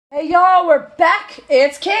Hey y'all, we're back.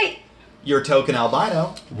 It's Cate. Your token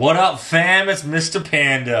albino. What up, fam? It's Mr.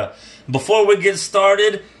 Panda. Before we get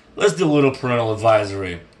started, let's do a little parental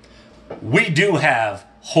advisory. We do have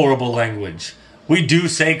horrible language. We do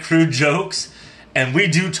say crude jokes, and we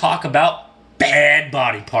do talk about bad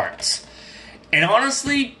body parts. And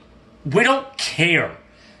honestly, we don't care.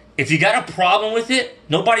 If you got a problem with it,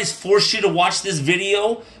 nobody's forced you to watch this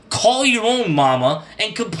video. Call your own mama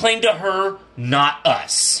and complain to her, not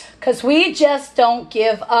us. Because we just don't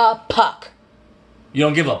give a puck. You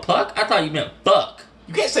don't give a puck? I thought you meant fuck.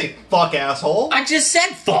 You can't say fuck, asshole. I just said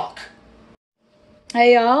fuck.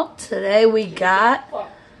 Hey y'all, today we got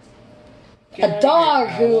a dog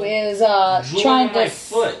who is trying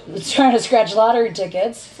to scratch lottery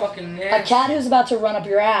tickets. Fucking A nasty. cat who's about to run up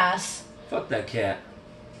your ass. Fuck that cat.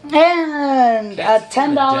 And Cat's a $10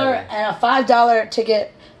 the devil. and a $5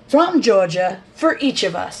 ticket from Georgia for each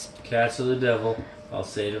of us. Cats are the devil. I'll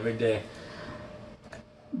say it every day.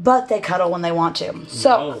 But they cuddle when they want to. So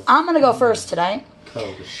No. I'm going to go first today.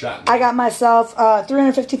 Cuddle the shotgun. I got myself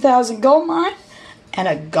 350,000 gold mine and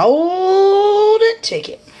a golden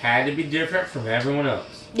ticket. Had to be different from everyone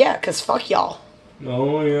else. Yeah, because fuck y'all.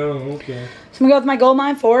 Oh, yeah, okay. So I'm going to go with my gold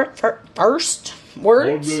mine for first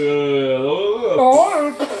words.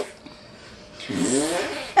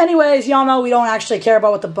 Anyways, y'all know we don't actually care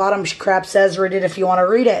about what the bottom crap says. Read it if you want to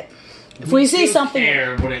read it. If we see do something...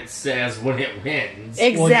 care what it says when it wins.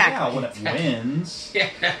 Exactly. Well, yeah, when it wins.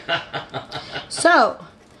 So,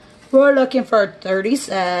 we're looking for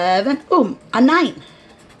 37. Ooh, a 9.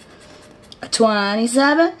 A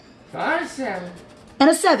 27. 5-7. And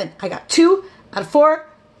a 7. I got 2 out of 4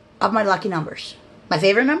 of my lucky numbers. My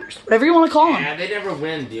favorite numbers. Whatever you want to call them. Yeah, they never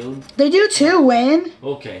win, dude. They do too win.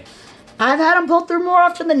 Okay. I've had them pull through more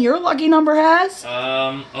often than your lucky number has.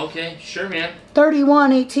 Okay. Sure, man.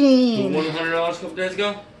 31, You 18. won $100 a couple days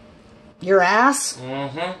ago? Your ass.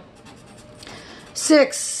 Uh-huh.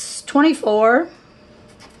 6, 24.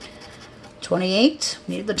 28.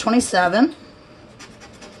 We need the 27.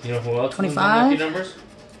 You know who else 25. wins on lucky numbers?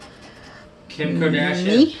 Kim Kardashian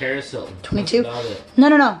Me? and Paris Hilton. 22. That's about it.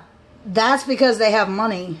 No. That's because they have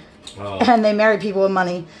money. Oh. And they marry people with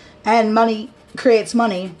money. And money creates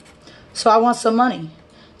money. So I want some money.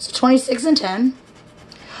 So 26 and 10.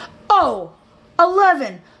 Oh,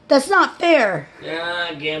 11. That's not fair.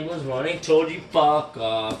 Yeah, gambler's money. Told you fuck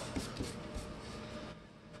off.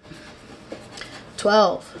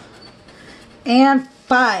 12. And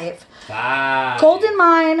 5. 5. Golden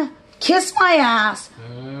mine. Kiss my ass.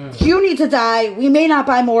 You need to die. We may not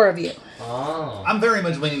buy more of you. Oh. I'm very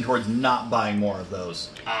much leaning towards not buying more of those.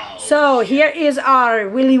 Oh. So here is our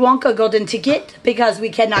Willy Wonka golden ticket because we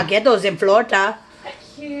cannot get those in Florida.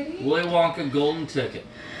 Willy Wonka golden ticket.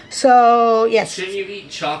 So yes. Shouldn't you eat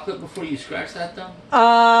chocolate before you scratch that though?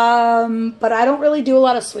 But I don't really do a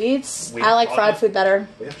lot of sweets. We I have like fried chocolate? food better.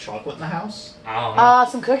 We have chocolate in the house? Oh.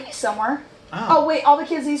 Some cookies somewhere. Oh. Oh wait, all the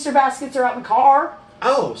kids' Easter baskets are out in the car.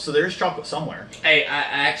 Oh, so there's chocolate somewhere. Hey, I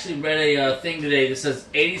actually read a thing today that says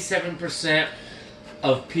 87%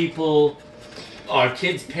 of people, our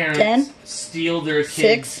kids' parents, 10, steal their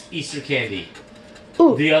kids' 6. Easter candy.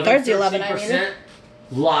 Ooh, The other there's the 11 I 13% needed.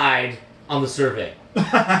 lied on the survey.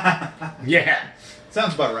 Yeah.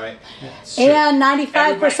 Sounds about right. And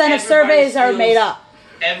 95% of surveys are made up.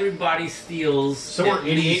 Everybody steals. So we're at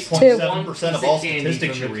least 88.7% of all one piece candy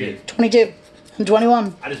statistics from you their read. kid. 22 and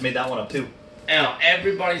 21. I just made that one up too. Now,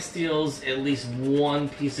 everybody steals at least one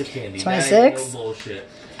piece of candy. 26. That ain't no bullshit.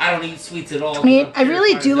 I don't eat sweets at all. 28. I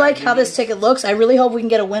really do like how this ticket looks. I really hope we can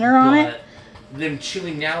get a winner on it. Them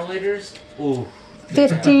chewy now laters. Ooh.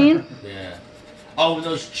 15. Yeah. Oh, and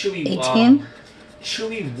those chewy. 18.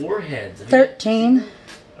 Chewy warheads. 13.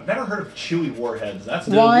 I've never heard of chewy warheads. That's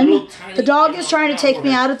The new. 1. little tiny The dog is trying to take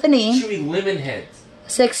me out at the knee. Chewy lemon heads.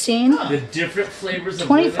 16. Huh. The different flavors of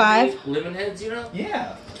 25. lemon heads, you know?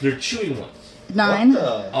 Yeah. They're chewy ones. 9. What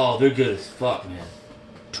the? Oh, they're good as fuck, man.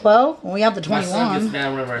 12. We have the My son gets 21.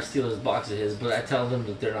 mad whenever I steal his box of his, but I tell him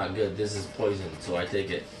that they're not good. This is poison, so I take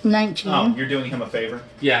it. 19. Oh, you're doing him a favor?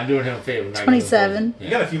 Yeah, I'm doing him a favor. not giving him 27. poison. You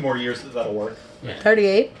got a few more years that'll work. Yeah.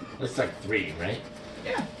 38. It's like 3, right?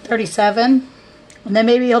 Yeah. 37. And then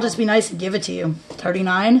maybe he'll just be nice and give it to you.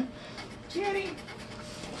 39.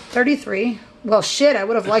 33. Well, shit, I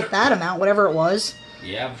would have liked that amount, whatever it was.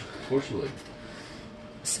 Yeah, of course you would.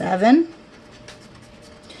 7.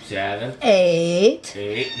 7, 8.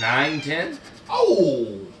 8, 9, 10.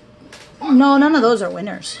 Oh! No, none of those are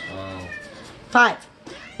winners. Oh. 5.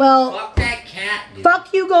 Well, Fuck that cat, dude.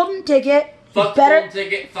 fuck you, golden ticket. Fuck the golden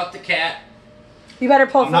ticket. Fuck the cat. You better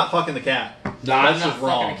pull. I'm not fucking the cat. No, I'm That's not just fucking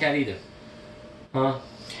wrong. a cat either. Huh?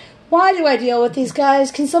 Why do I deal with these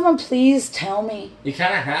guys? Can someone please tell me? You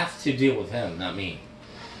kind of have to deal with him, not me.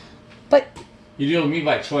 But You deal with me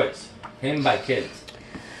by choice. Him by kids.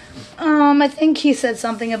 I think he said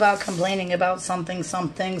something about complaining about something.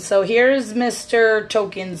 So here's Mr.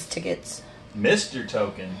 Token's tickets. Mr.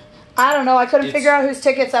 Token. I don't know. I couldn't It's figure out whose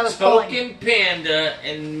tickets I was pulling. Token Panda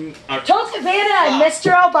and... Token Panda and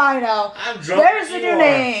Mr. Albino. I'm drunk. There's the new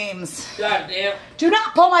names. God damn. Do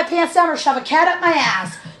not pull my pants down or shove a cat up my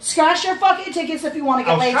ass. Scratch your fucking tickets if you want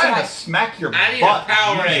to I get was laid trying tonight. to smack your I need butt. a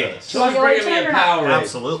Powerade. Jesus. You wanna go Bring me later a or not? Powerade.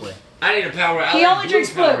 Absolutely. I need a Powerade. He only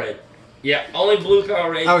drinks blue. Powerade. Yeah, only blue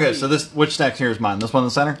Powerade. Okay, so which stack here is mine? This one in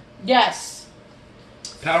the center? Yes.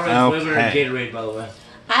 Powerade flavor and Okay. Gatorade, by the way.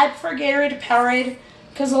 I prefer Gatorade to Powerade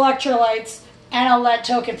because electrolytes, and I'll let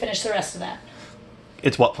Token finish the rest of that.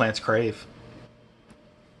 It's what plants crave.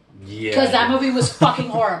 Yeah. Because that movie was fucking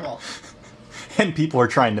horrible. And people are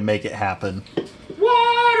trying to make it happen.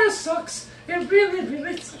 Water sucks. It really,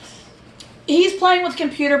 really sucks. He's playing with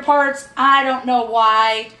computer parts. I don't know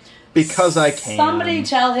why. Because I can. Somebody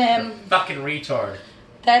tell him Fucking retard.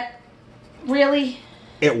 that really.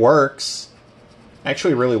 It works.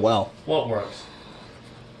 Actually, really well. What works?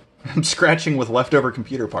 I'm scratching with leftover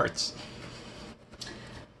computer parts.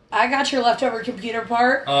 I got your leftover computer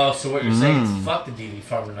part. Oh, so what you're saying is fuck the DV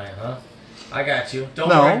farm tonight, huh? I got you. Don't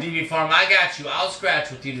No. worry, DV farm. I got you. I'll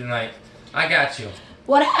scratch with you tonight. I got you.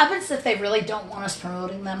 What happens if they really don't want us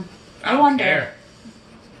promoting them? I don't wonder. care.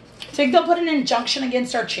 Think they'll put an injunction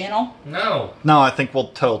against our channel? No. No, I think we'll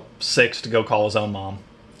tell Six to go call his own mom.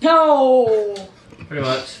 No. Pretty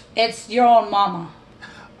much. It's your own mama.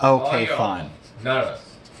 Okay, All fine. y'all. None of us.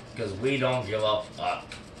 Because we don't give a fuck.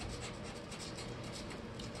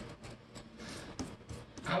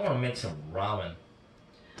 I want to make some ramen.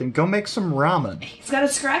 Then go make some ramen. He's got a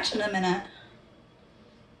scratch in a minute.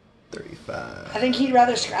 35. I think he'd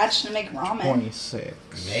rather scratch than make ramen. 26.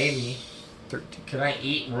 Maybe. 13. Can I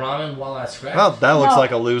eat ramen while I scratch? Well, that looks No.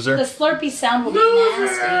 like a loser. The slurpy sound will be nasty.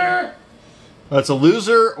 Loser! That's a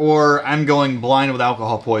loser, or I'm going blind with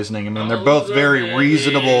alcohol poisoning. I mean, they're both very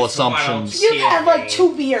reasonable assumptions. You've had like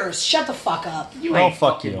 2 beers. Shut the fuck up. You Oh, ain't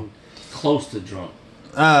fuck fucking you. close to drunk.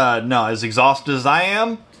 No, as exhausted as I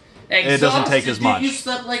am, it doesn't take as Dude, much. you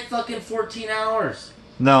slept like fucking 14 hours.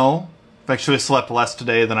 No. I've actually slept less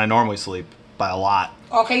today than I normally sleep. By a lot.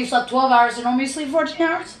 Okay, you slept 12 hours and normally sleep 14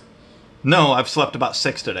 hours? No, I've slept about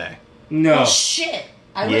 6 today. No. Oh, shit.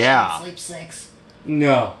 I wish I Yeah. could sleep 6.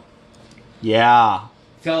 No. Yeah.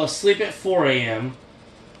 Fell asleep at 4 a.m.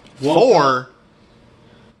 4?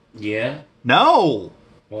 Yeah. No.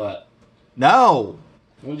 What? No.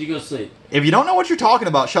 When did you go to sleep? If you don't know what you're talking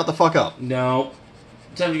about, shut the fuck up. No.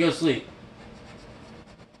 What time did you go to sleep?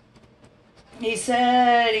 He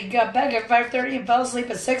said he got back at 5:30 and fell asleep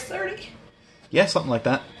at 6:30. Yeah, something like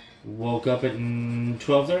that. Woke up at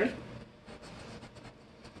 12:30?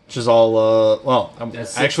 Which is all, well,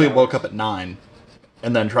 That's I actually 6 woke hours. up at 9.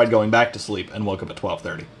 And then tried going back to sleep and woke up at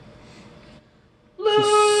 12:30.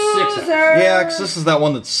 6 Loser. hours. Yeah, because this is that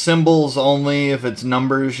one that's symbols only. If it's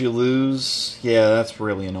numbers, you lose. Yeah, that's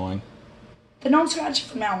really annoying. Then don't scratch it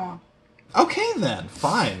from now on. Okay then,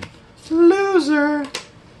 fine. Loser.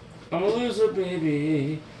 I'm a loser,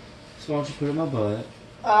 baby. So why don't you put it in my butt?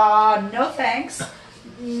 No thanks.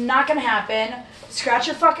 Not gonna happen. Scratch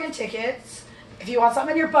your fucking tickets. If you want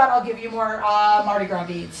something in your butt, I'll give you more Mardi Gras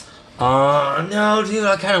beads. No, dude,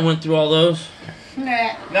 I kind of went through all those.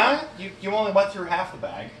 Nah. No, you only went through half the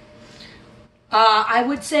bag. I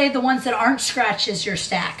would say the ones that aren't scratched is your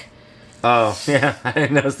stack. Oh, yeah, I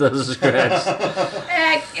didn't know those were scratched.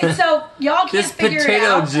 And so y'all can't This figure it potato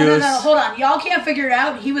out. No, juice. hold on. Y'all can't figure it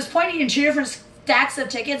out. He was pointing in 2 different stacks of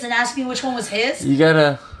tickets and asking which one was his. You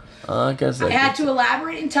gotta, I guess I had to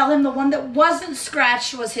elaborate and tell him the one that wasn't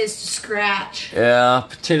scratched was his to scratch. Yeah,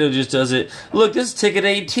 potato juice does it. Look, this is ticket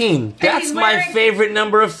 18. That's he's my wearing- favorite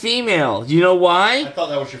number of female. You know why? thought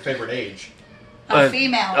that was your favorite age.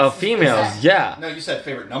 Females. Of females, yeah. No, you said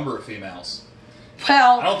favorite number of females.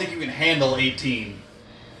 Well, don't think you can handle 18.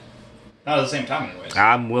 Not at the same time, anyways.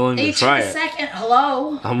 I'm willing to 18 try a it. second.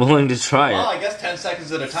 Hello. I'm willing to try Well, it. I guess 10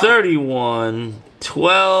 seconds at a time. 31,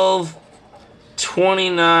 12,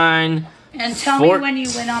 29, And tell me when you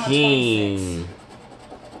win on a 26. 14,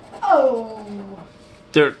 Oh.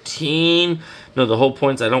 13. No, the whole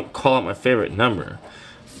point's I don't call out my favorite number.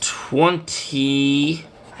 20.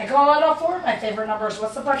 I call out all 4 of my favorite numbers.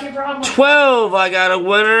 What's the fucking problem with 12. I got a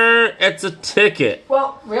winner. It's a ticket.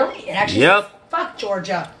 Well, really? It actually Yep. says, fuck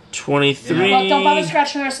Georgia. 23. Well, don't bother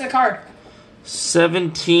scratching the rest of the card.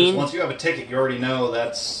 17. Once you have a ticket, you already know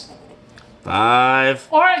that's... 5.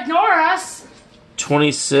 Or ignore us.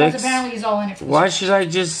 26. Because apparently he's all in it for the Why scratch. should I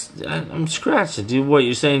just... I'm scratching, dude. What,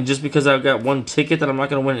 you're saying just because I've got one ticket that I'm not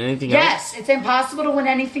going to win anything else? Yes, it's impossible to win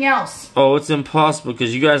anything else. Oh, it's impossible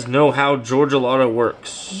because you guys know how Georgia Lotto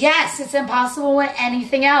works. Yes, it's impossible to win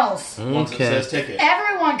anything else. Once it says ticket.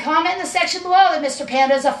 Everyone, comment in the section below that Mr.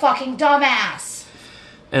 Panda is a fucking dumbass.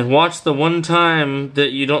 And watch the one time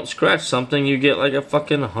that you don't scratch something, you get like a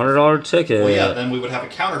fucking $100 ticket. Well, yeah, then we would have a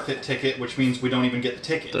counterfeit ticket, which means we don't even get the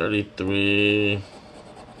ticket. 33.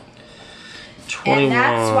 21. And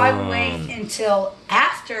that's why we wait until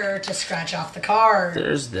after to scratch off the card.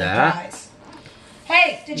 There's the that. prize.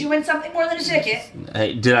 Hey, did you win something more than a ticket?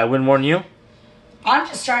 Hey, did I win more than you? I'm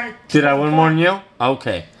just trying to... Did I win more than you?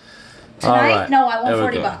 Okay. Tonight? All right. No, I won There we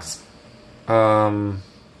 40 go. bucks.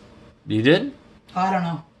 You did? Oh, I don't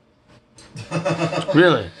know.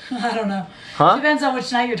 Really? I don't know. Huh? Depends on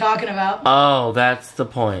which night you're talking about. Oh, that's the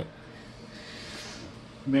point.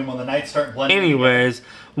 I mean, when the nights start blending. Anyways,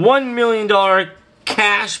 $1 million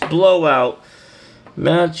cash blowout.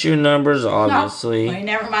 Match your numbers, obviously. No. Wait,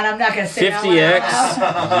 never mind. I'm not going to say that 50x.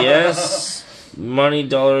 out loud. Yes. Money,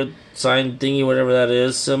 dollar sign thingy, whatever that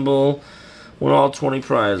is. Symbol. Won all 20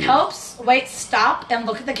 prizes. Helps. Wait, stop and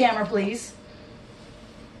look at the camera, please.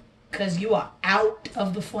 Because you are out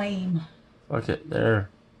of the flame. Fuck it. There.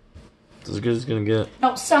 It's as good as it's going to get.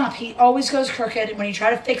 No, stop. He always goes crooked, and when you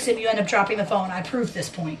try to fix him, you end up dropping the phone. I proved this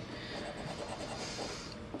point.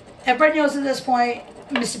 Everybody knows at this point,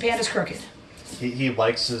 Mr. Panda's crooked. He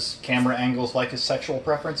likes his camera angles like his sexual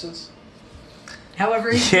preferences.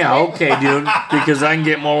 However, Yeah, okay, dude. Because I can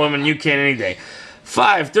get more women than you can any day.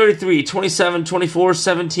 5, 33, 27, 24,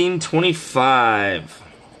 17, 25.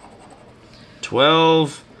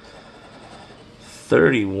 12,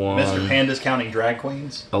 31. Mr. Panda's counting drag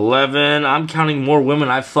queens. 11. I'm counting more women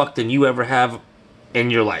I've fucked than you ever have in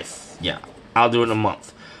your life. Yeah, I'll do it in a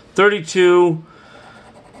month. 32.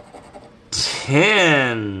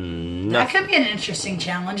 10. that could be an interesting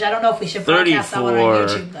challenge. I don't know if we should broadcast that one on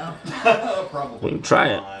 34. YouTube, though. Probably. We can try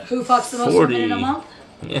it. Who fucks the most 40. women in a month?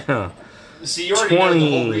 Yeah. See, you already know the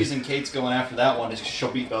 20. whole reason Kate's going after that one is 'cause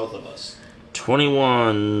she'll beat both of us.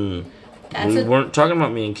 21. That's We a- weren't talking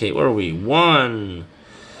about me and Kate. Where are we? 1.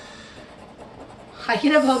 I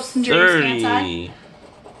can have hopes and dreams, can't I? 30.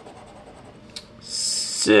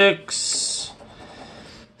 6.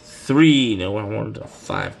 3. No, I wanted a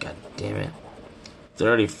 5. God damn it.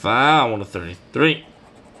 35. I want a 33.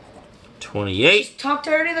 28. Talk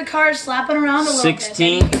dirty to the card, slapping around a little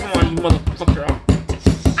 16. bit. Come on, you motherfucker.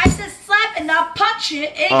 I said slap it, not punch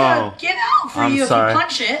it. Ain't gonna get out for I'm you sorry. if you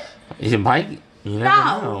punch it. You might. You never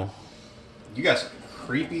No. know. You guys are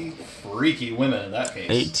creepy, freaky women in that case.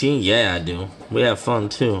 18. Yeah, I do. We have fun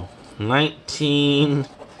too. 19.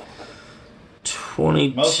 Most of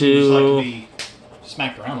them just like 22. to be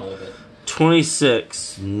smacked around a little bit.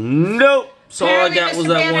 26. Nope. So all I Apparently, got was Mr.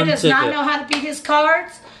 that Banner one does not know ticket. how to beat his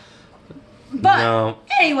cards. But, No.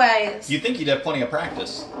 anyways. You'd think you'd have plenty of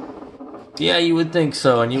practice. Yeah, you would think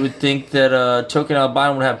so. And you would think that Token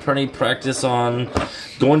Albino would have plenty of practice on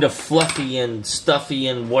going to Fluffy and Stuffy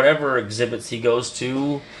and whatever exhibits he goes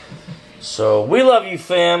to. So, we love you,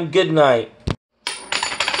 fam. Good night.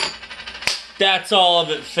 That's all of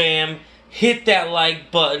it, fam. Hit that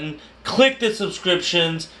like button. Click the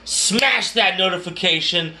subscriptions. Smash that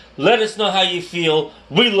notification. Let us know how you feel.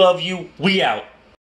 We love you. We out.